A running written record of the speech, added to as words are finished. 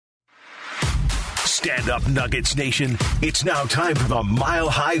Stand up, Nuggets Nation. It's now time for the Mile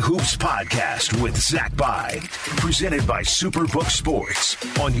High Hoops podcast with Zach By. Presented by Superbook Sports.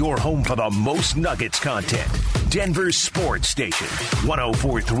 On your home for the most Nuggets content. Denver's sports station.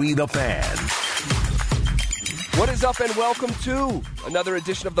 104.3 The Fan. What is up, and welcome to another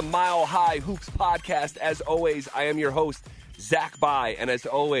edition of the Mile High Hoops podcast. As always, I am your host, Zach By. And as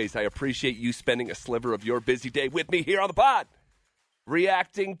always, I appreciate you spending a sliver of your busy day with me here on the pod.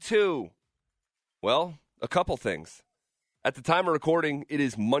 Reacting to, well, a couple things. At the time of recording, it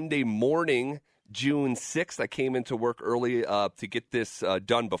is Monday morning, June 6th. I came into work early to get this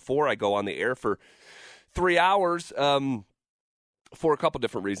done before I go on the air for 3 hours for a couple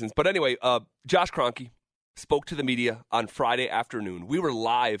different reasons. But anyway, Josh Kroenke spoke to the media on Friday afternoon. We were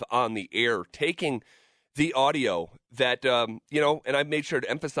live on the air taking the audio that, and I made sure to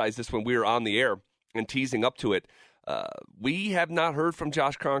emphasize this when we were on the air and teasing up to it. We have not heard from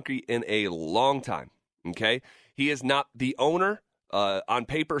Josh Kroenke in a long time, okay? He is not the owner. On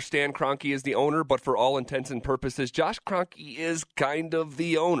paper, Stan Kroenke is the owner, but for all intents and purposes, Josh Kroenke is kind of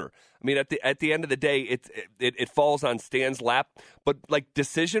the owner. I mean, at the end of the day, it falls on Stan's lap. But, like,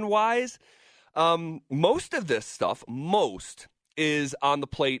 decision-wise, most of this stuff, is on the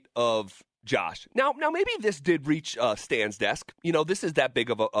plate of Josh. Now, maybe this did reach Stan's desk. You know, this is that big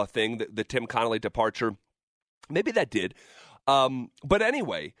of a thing, the Tim Connelly departure. Maybe that did. But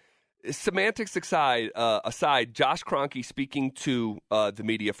anyway, semantics aside, Josh Kroenke speaking to the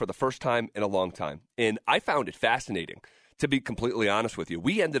media for the first time in a long time. And I found it fascinating, to be completely honest with you.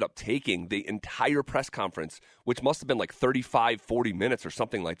 We ended up taking the entire press conference, which must have been like 35, 40 minutes or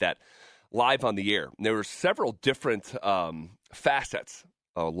something like that, live on the air. And there were several different facets,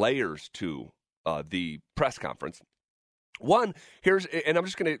 layers to the press conference. One, and I'm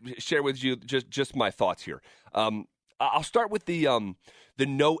just going to share with you just my thoughts here. I'll start with the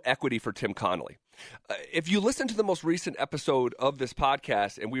no equity for Tim Connelly. If you listen to the most recent episode of this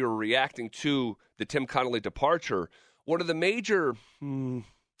podcast, and we were reacting to the Tim Connelly departure, one of the major,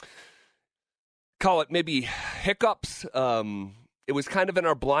 call it maybe hiccups, it was kind of in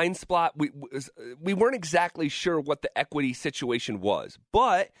our blind spot. We weren't exactly sure what the equity situation was,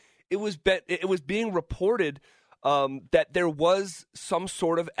 but it was being reported that there was some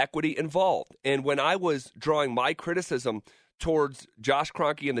sort of equity involved. And when I was drawing my criticism towards Josh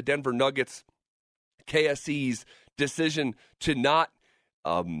Kroenke and the Denver Nuggets, KSE's decision to not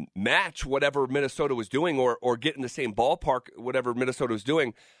match whatever Minnesota was doing or get in the same ballpark, whatever Minnesota was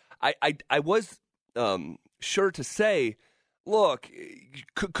doing, I was sure to say, look,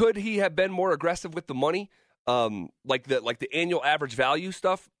 could he have been more aggressive with the money, like the annual average value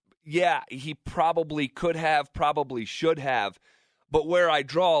stuff? Yeah, he probably could have, probably should have. But where I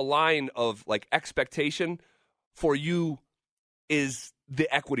draw a line of like expectation for you is the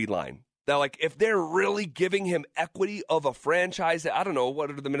equity line. Now, like, if they're really giving him equity of a franchise, I don't know, what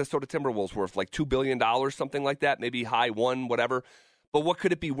are the Minnesota Timberwolves worth? Like $2 billion, something like that, maybe high one, whatever. But what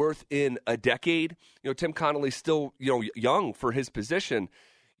could it be worth in a decade? You know, Tim Connelly's still, young for his position.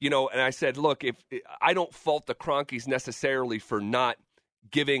 And I said, look, if I don't fault the Kroenkes necessarily for not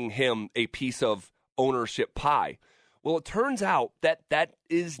giving him a piece of ownership pie. Well, it turns out that that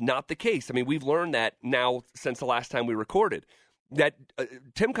is not the case. I mean, we've learned that now since the last time we recorded, that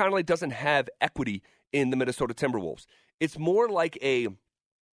Tim Connelly doesn't have equity in the Minnesota Timberwolves. It's more like a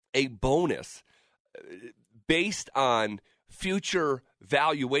bonus based on future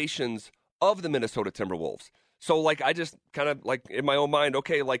valuations of the Minnesota Timberwolves. So, like, I just kind of, like, in my own mind,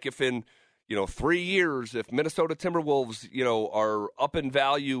 okay, like, if in 3 years, if Minnesota Timberwolves, are up in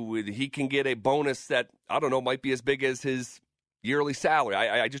value, he can get a bonus that, I don't know, might be as big as his yearly salary.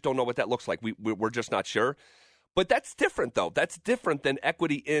 I just don't know what that looks like. We're just not sure. But that's different, though. That's different than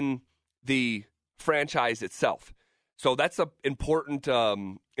equity in the franchise itself. So that's an important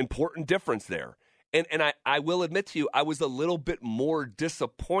difference there. And I will admit to you, I was a little bit more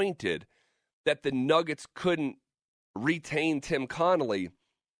disappointed that the Nuggets couldn't retain Tim Connelly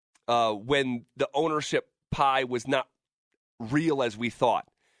when the ownership pie was not real as we thought.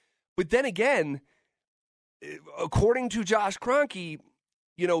 But then again, according to Josh Kroenke,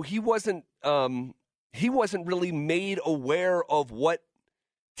 he wasn't really made aware of what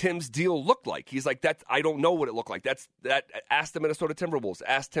Tim's deal looked like. He's like, I don't know what it looked like. Ask the Minnesota Timberwolves,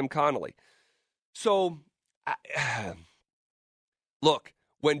 ask Tim Connelly. So, look,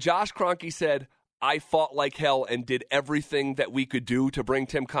 when Josh Kroenke said, I fought like hell and did everything that we could do to bring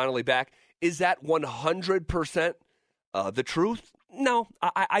Tim Connelly back, is that 100% the truth? No,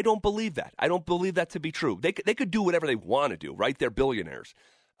 I don't believe that. I don't believe that to be true. They could do whatever they want to do, right? They're billionaires.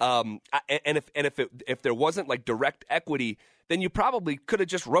 And if there wasn't like direct equity, then you probably could have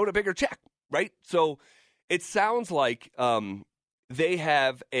just wrote a bigger check. right? So it sounds like they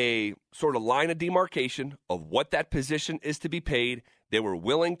have a sort of line of demarcation of what that position is to be paid. They were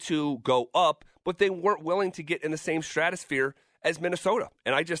willing to go up, but they weren't willing to get in the same stratosphere as Minnesota.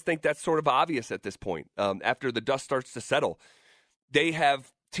 And I just think that's sort of obvious at this point. After the dust starts to settle, they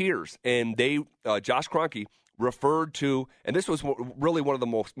have tiers, and Josh Kroenke referred to, and this was really one of the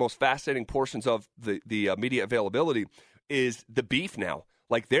most fascinating portions of the media availability, is the beef now.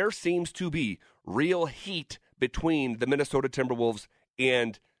 Like, there seems to be real heat between the Minnesota Timberwolves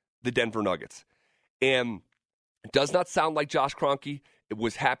and the Denver Nuggets. And it does not sound like Josh Kroenke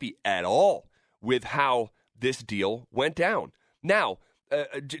was happy at all with how this deal went down. Now,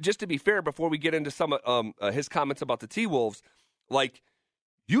 just to be fair, before we get into some of his comments about the T-Wolves, like,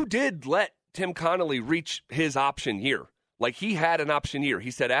 you did let Tim Connolly reach his option year. Like, he had an option year.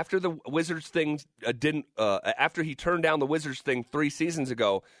 He said after the Wizards thing after he turned down the Wizards thing 3 seasons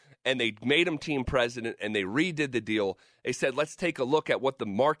ago, and they made him team president and they redid the deal, they said, let's take a look at what the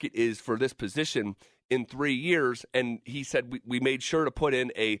market is for this position in 3 years. And he said, we made sure to put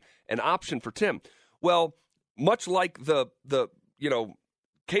in an option for Tim. Well, much like the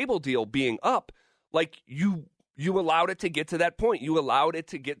cable deal being up, like, you allowed it to get to that point. You allowed it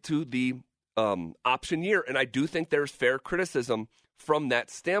to get to the option year. And I do think there's fair criticism from that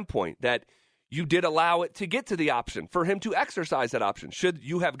standpoint, that you did allow it to get to the option, for him to exercise that option. Should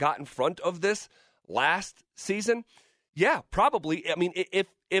you have got in front of this last season? Yeah, probably. I mean,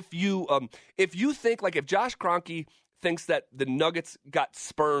 if you think, like, if Josh Kroenke thinks that the Nuggets got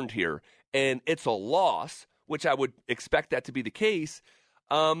spurned here and it's a loss, which I would expect that to be the case,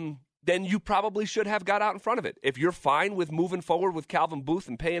 then you probably should have got out in front of it. If you're fine with moving forward with Calvin Booth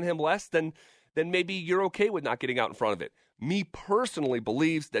and paying him less, then maybe you're okay with not getting out in front of it. Me personally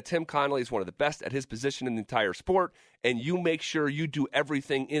believes that Tim Connolly is one of the best at his position in the entire sport, and you make sure you do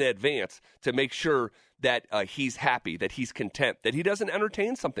everything in advance to make sure that he's happy, that he's content, that he doesn't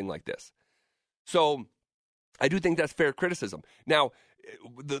entertain something like this. So I do think that's fair criticism. Now,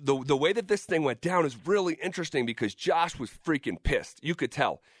 the way that this thing went down is really interesting because Josh was freaking pissed. You could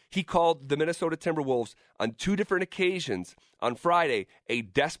tell. He called the Minnesota Timberwolves on 2 different occasions on Friday a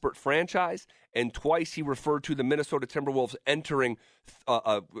desperate franchise, and twice he referred to the Minnesota Timberwolves entering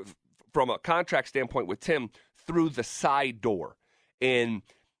from a contract standpoint with Tim through the side door, and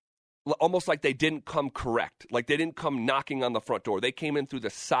almost like they didn't come correct, like they didn't come knocking on the front door. They came in through the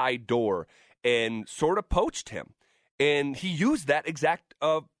side door and sort of poached him, and he used that exact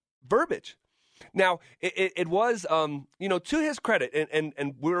verbiage. Now, it was, to his credit,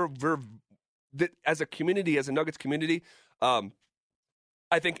 and we're as a community, as a Nuggets community,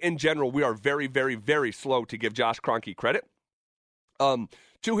 I think in general we are very, very, very slow to give Josh Kroenke credit.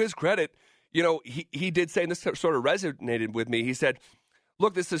 To his credit, he did say, and this sort of resonated with me, he said,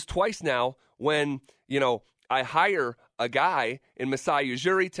 look, this is twice now when, I hire a guy in Masai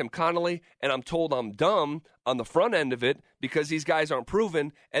Ujiri, Tim Connolly, and I'm told I'm dumb on the front end of it because these guys aren't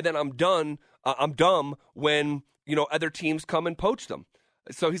proven, and then I'm dumb when, other teams come and poach them.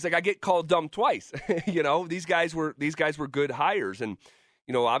 So he's like, I get called dumb twice. These guys were good hires, and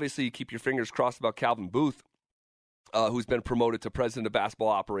obviously you keep your fingers crossed about Calvin Booth, who's been promoted to president of basketball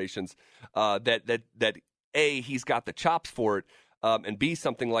operations. That A, he's got the chops for it, and B,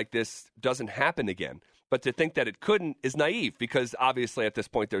 something like this doesn't happen again. But to think that it couldn't is naive, because obviously at this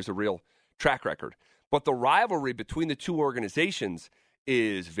point there's a real track record. But the rivalry between the two organizations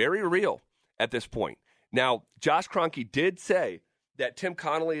is very real at this point. Now, Josh Kroenke did say that Tim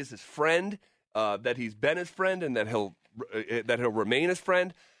Connolly is his friend, that he's been his friend, and that he'll remain his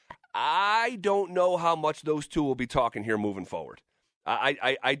friend. I don't know how much those two will be talking here moving forward.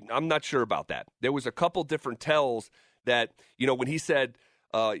 I'm not sure about that. There was a couple different tells that, when he said,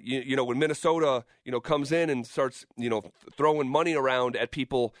 when Minnesota, comes in and starts, throwing money around at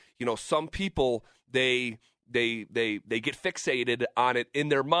people, some people, they get fixated on it in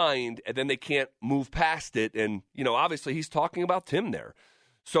their mind, and then they can't move past it. And, obviously he's talking about Tim there.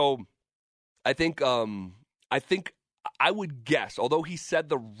 So I think I would guess, although he said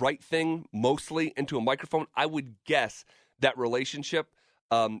the right thing mostly into a microphone, I would guess that relationship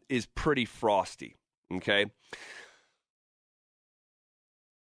is pretty frosty. Okay.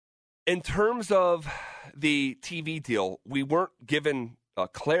 In terms of the TV deal, we weren't given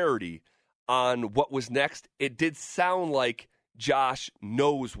clarity on what was next. It did sound like Josh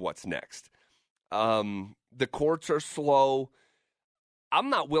knows what's next. The courts are slow. I'm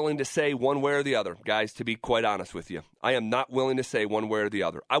not willing to say one way or the other, guys, to be quite honest with you. I am not willing to say one way or the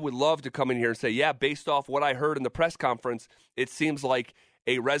other. I would love to come in here and say, yeah, based off what I heard in the press conference, it seems like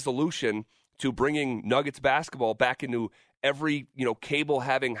a resolution to bringing Nuggets basketball back into every cable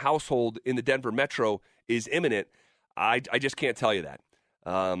having household in the Denver metro is imminent. I just can't tell you that.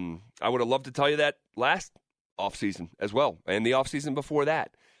 I would have loved to tell you that last offseason as well, and the offseason before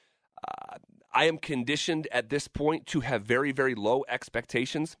that. I am conditioned at this point to have very, very low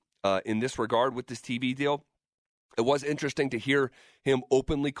expectations in this regard with this TV deal. It was interesting to hear him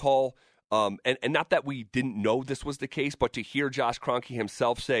openly call, and not that we didn't know this was the case, but to hear Josh Kroenke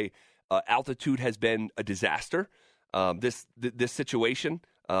himself say altitude has been a disaster. This situation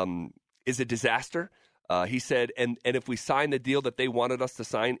is a disaster. He said, and if we sign the deal that they wanted us to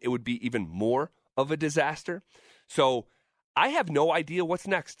sign, it would be even more of a disaster. So I have no idea what's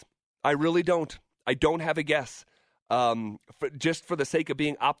next. I really don't. I don't have a guess. Just for the sake of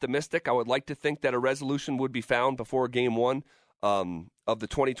being optimistic, I would like to think that a resolution would be found before Game 1 of the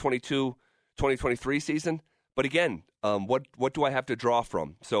 2022-2023 season. But again, what do I have to draw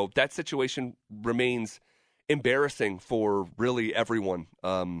from? So that situation remains embarrassing for really everyone.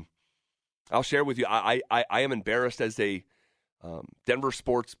 I'll share with you, I am embarrassed as a Denver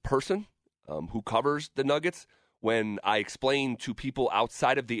sports person who covers the Nuggets. When I explain to people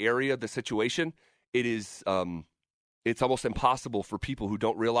outside of the area the situation, it's almost impossible for people who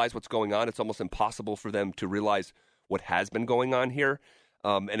don't realize what's going on. It's almost impossible for them to realize what has been going on here.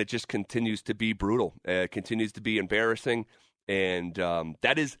 And it just continues to be brutal. It continues to be embarrassing. And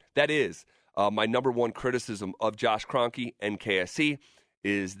that is my number one criticism of Josh Kroenke and KSE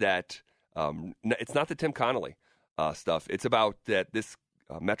is that it's not the Tim Connolly stuff. It's about that this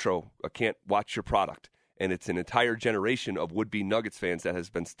Metro can't watch your product. And it's an entire generation of would-be Nuggets fans that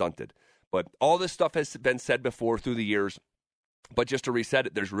has been stunted. But all this stuff has been said before through the years. But just to reset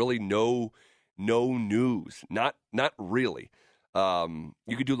it, there's really no news. Not really.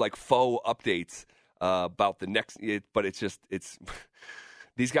 You could do like faux updates about the next, but it's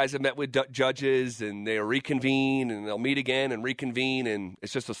these guys have met with judges and they reconvene and they'll meet again and reconvene, and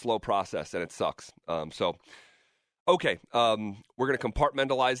it's just a slow process and it sucks. Okay, we're going to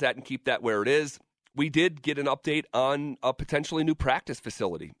compartmentalize that and keep that where it is. We did get an update on a potentially new practice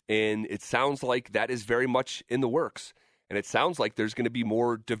facility, and it sounds like that is very much in the works. And it sounds like there's going to be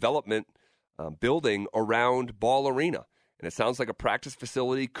more development building around Ball Arena. And it sounds like a practice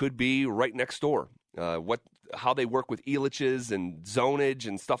facility could be right next door. How they work with Elitch's and zonage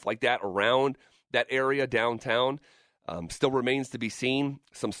and stuff like that around that area downtown still remains to be seen.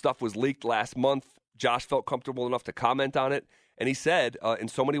 Some stuff was leaked last month. Josh felt comfortable enough to comment on it. And he said, in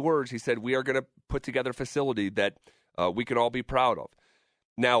so many words, he said, we are going to put together a facility that we can all be proud of.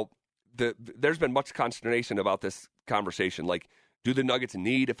 Now, there's been much consternation about this conversation. Like, do the Nuggets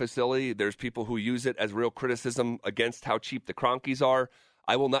need a facility? There's people who use it as real criticism against how cheap the Kroenkes are.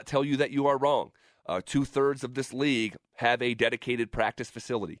 I will not tell you that you are wrong. 2/3 of this league have a dedicated practice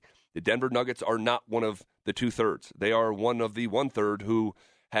facility. The Denver Nuggets are not one of the 2/3. They are one of the 1/3 who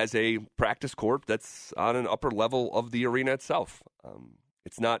has a practice court that's on an upper level of the arena itself.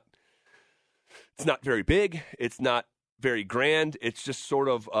 It's not very big. It's not very grand. It's just sort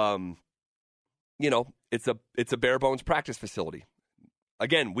of, it's a bare bones practice facility.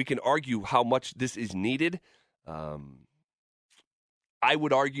 Again, we can argue how much this is needed. I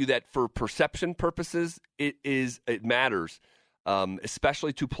would argue that for perception purposes, it matters,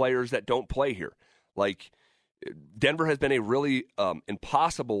 especially to players that don't play here. Like, Denver has been a really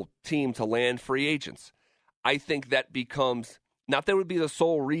impossible team to land free agents. I think that becomes, not that it would be the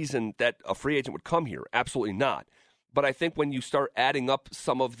sole reason that a free agent would come here. Absolutely not. But I think when you start adding up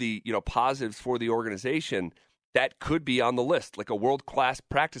some of the positives for the organization, that could be on the list, like a world-class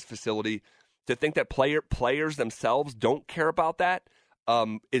practice facility. To think that players themselves don't care about that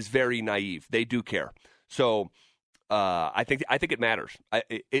is very naive. They do care. So I think it matters.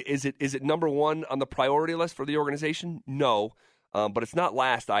 Is it number one on the priority list for the organization? No, but it's not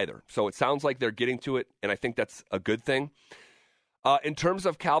last either. So it sounds like they're getting to it, and I think that's a good thing. In terms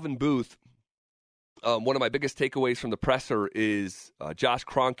of Calvin Booth, one of my biggest takeaways from the presser is Josh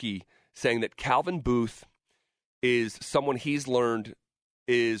Kroenke saying that Calvin Booth is someone he's learned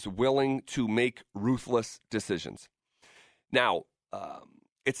is willing to make ruthless decisions. Now,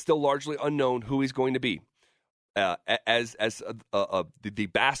 it's still largely unknown who he's going to be. As the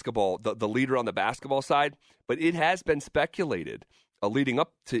basketball, the leader on the basketball side, but it has been speculated leading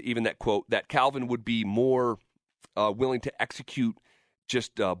up to even that quote that Calvin would be more willing to execute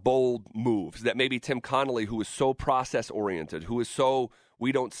just bold moves. That maybe Tim Connolly, who is so process oriented, who is so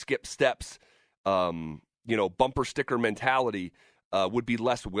we don't skip steps, bumper sticker mentality, would be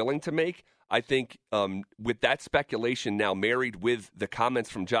less willing to make. I think with that speculation now married with the comments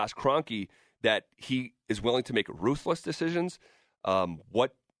from Josh Kroenke that he is willing to make ruthless decisions.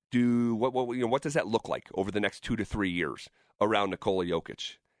 What what does that look like over the next 2 to 3 years around Nikola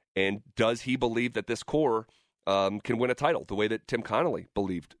Jokic? And does he believe that this core can win a title the way that Tim Connelly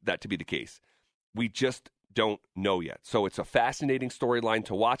believed that to be the case? We just don't know yet. So it's a fascinating storyline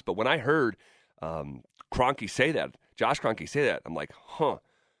to watch. But when I heard Kroenke say that, Josh Kroenke say that, I'm like,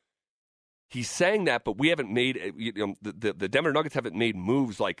 He's saying that, but we haven't made the Denver Nuggets haven't made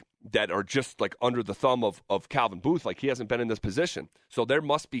moves like that are just like under the thumb of Calvin Booth. Like he hasn't been in this position, so there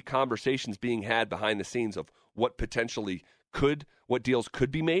must be conversations being had behind the scenes of what deals could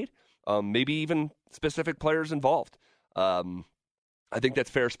be made, maybe even specific players involved. I think that's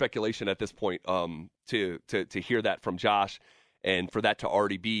fair speculation at this point. To hear that from Josh, and for that to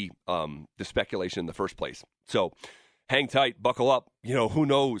already be the speculation in the first place. So. Hang tight, buckle up. Who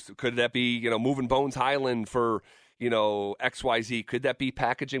knows? Could that be, moving Bones Highland for, XYZ? Could that be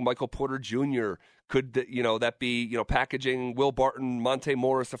packaging Michael Porter Jr.? Could that be, packaging Will Barton, Monte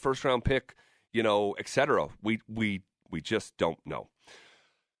Morris, a first-round pick, et cetera? We just don't know.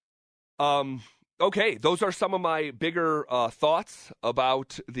 Okay, those are some of my bigger thoughts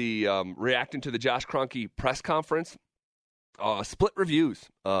about the reacting to the Josh Kroenke press conference. Split reviews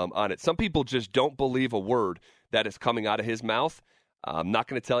on it. Some people just don't believe a word that is coming out of his mouth. I'm not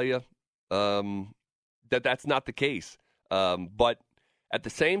going to tell you that that's not the case. But at the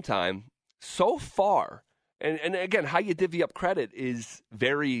same time, so far, and again, how you divvy up credit is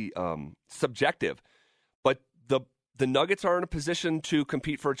very subjective. But the Nuggets are in a position to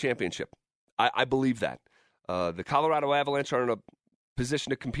compete for a championship. I believe that. The Colorado Avalanche are in a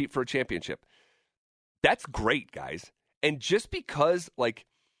position to compete for a championship. That's great, guys. And just because,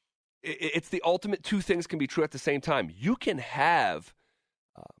 it's the ultimate two things can be true at the same time. You can have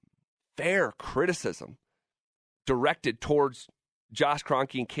fair criticism directed towards Josh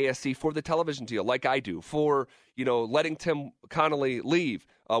Kroenke and KSC for the television deal, like I do, for letting Tim Connelly leave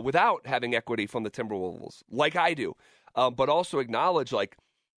without having equity from the Timberwolves, like I do, but also acknowledge in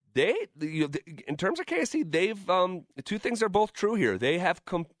terms of KSC, they've two things are both true here. They have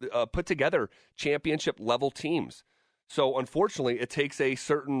put together championship level teams. So, unfortunately, it takes a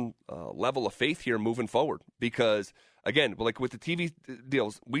certain level of faith here moving forward because, again, like with the TV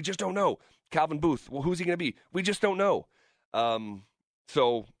deals, we just don't know. Calvin Booth, well, who's he going to be? We just don't know.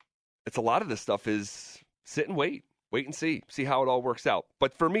 So, it's a lot of this stuff is sit and wait and see how it all works out.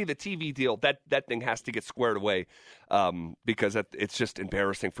 But for me, the TV deal, that thing has to get squared away because it's just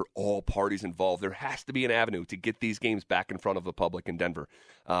embarrassing for all parties involved. There has to be an avenue to get these games back in front of the public in Denver.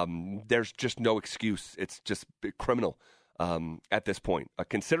 There's just no excuse. It's just criminal at this point,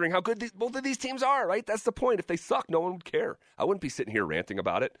 considering how good both of these teams are, right? That's the point. If they suck, no one would care. I wouldn't be sitting here ranting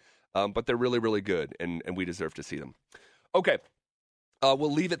about it, but they're really, really good, and we deserve to see them. Okay,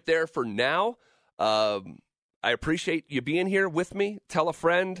 we'll leave it there for now. I appreciate you being here with me. Tell a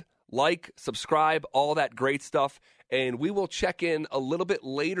friend, subscribe, all that great stuff. And we will check in a little bit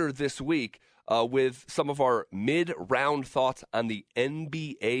later this week with some of our mid-round thoughts on the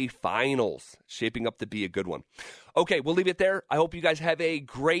NBA Finals, shaping up to be a good one. Okay, we'll leave it there. I hope you guys have a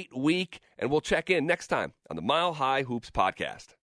great week, and we'll check in next time on the Mile High Hoops Podcast.